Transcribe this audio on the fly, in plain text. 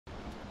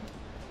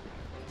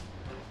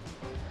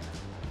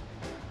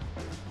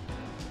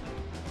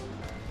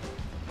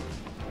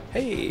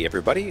Hey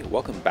everybody,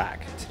 welcome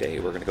back. Today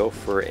we're going to go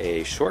for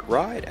a short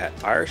ride at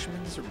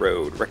Irishman's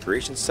Road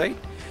recreation site,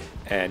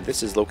 and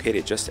this is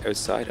located just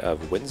outside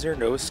of Windsor,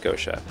 Nova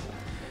Scotia.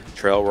 The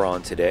trail we're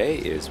on today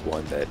is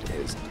one that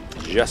is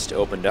just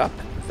opened up,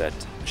 that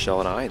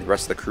Michelle and I and the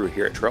rest of the crew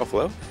here at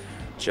Trailflow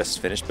just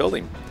finished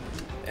building.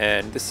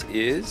 And this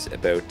is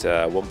about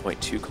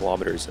 1.2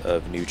 kilometers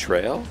of new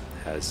trail.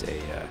 Has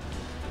a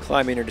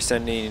climbing or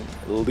descending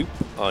loop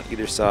on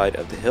either side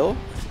of the hill,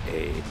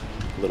 a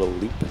little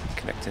loop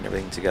connecting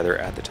everything together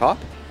at the top.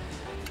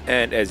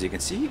 And as you can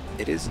see,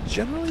 it is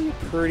generally a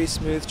pretty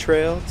smooth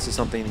trail. This is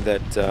something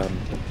that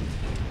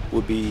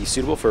would be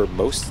suitable for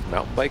most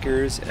mountain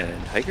bikers and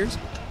hikers.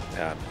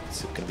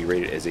 It's going to be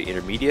rated as an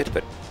intermediate,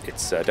 but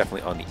it's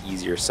definitely on the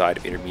easier side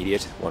of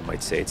intermediate. One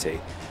might say it's a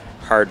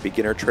hard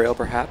beginner trail,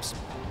 perhaps.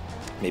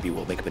 Maybe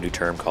we'll make up a new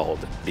term called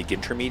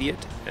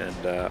begintermediate,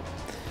 and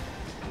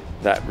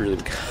that really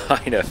would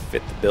kind of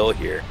fit the bill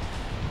here,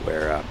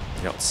 where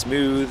it's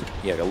smooth,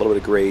 you have a little bit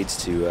of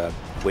grades to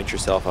winch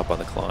yourself up on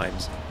the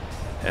climbs,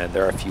 and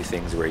there are a few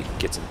things where you can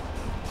get some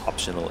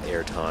optional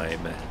air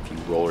time, a few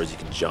rollers you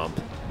can jump,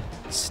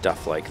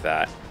 stuff like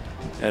that.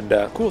 And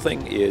cool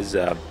thing is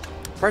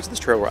parts of this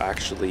trail were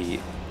actually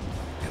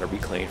kind of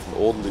reclaimed from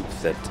old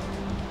loops that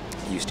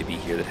used to be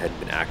here that hadn't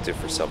been active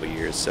for several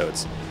years, so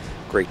it's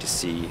great to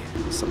see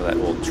some of that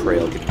old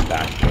trail getting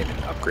back in and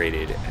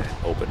upgraded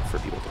and open for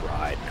people to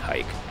ride and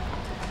hike.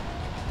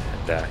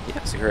 And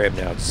yeah, so here I am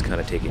now, just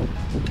kind of taking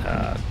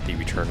the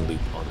return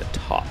loop on the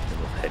top, and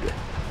we'll head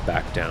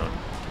back down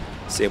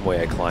same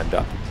way I climbed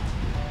up.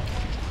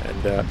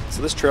 And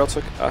so this trail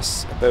took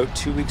us about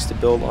 2 weeks to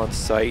build on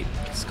site.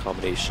 It's a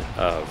combination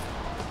of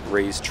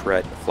raised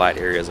tread and flat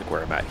areas like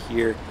where I'm at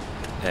here,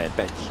 and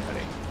bench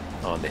cutting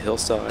on the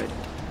hillside.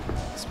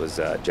 This was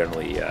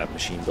generally a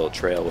machine built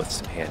trail with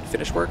some hand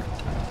finish work.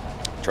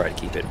 Try to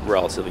keep it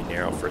relatively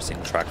narrow for a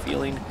single track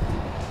feeling,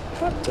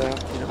 but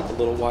a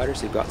little wider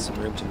so you've got some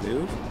room to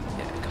move.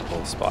 And a couple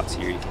of spots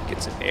here you can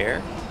get some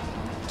air.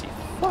 Pretty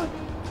fun.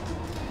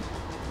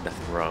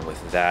 Nothing wrong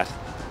with that.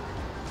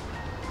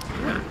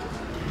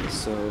 Yeah.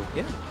 So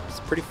yeah, it's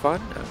pretty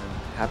fun. I'm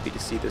happy to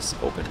see this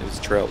open. It was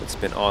a trail that's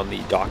been on the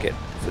docket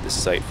for this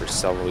site for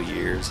several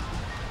years,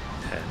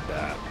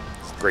 and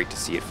it's great to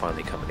see it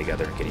finally coming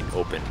together and getting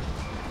open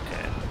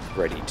and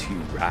ready to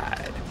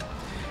ride.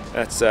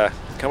 That's kind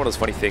of one of those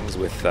funny things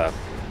with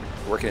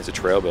working as a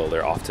trail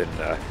builder. Often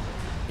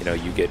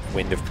you get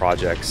wind of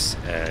projects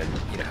and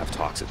have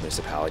talks with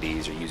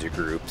municipalities or user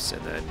groups,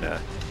 and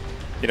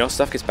then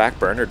stuff gets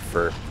backburnered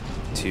for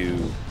 2,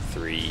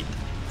 3,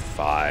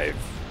 5,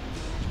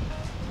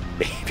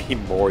 maybe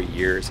more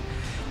years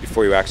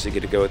before you actually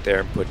get to go out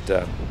there and put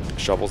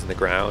shovels in the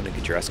ground and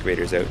get your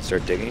excavators out and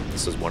start digging.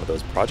 This was one of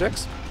those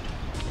projects,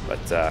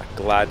 but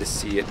glad to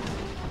see it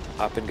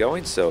up and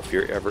going. So if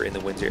you're ever in the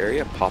Windsor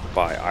area, pop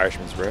by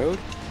Irishman's Road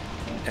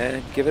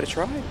and give it a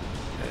try.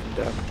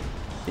 And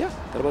yeah,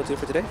 that'll about do it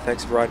for today.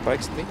 Thanks for riding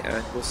bikes with me,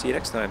 and we'll see you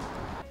next time.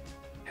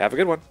 Have a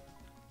good one.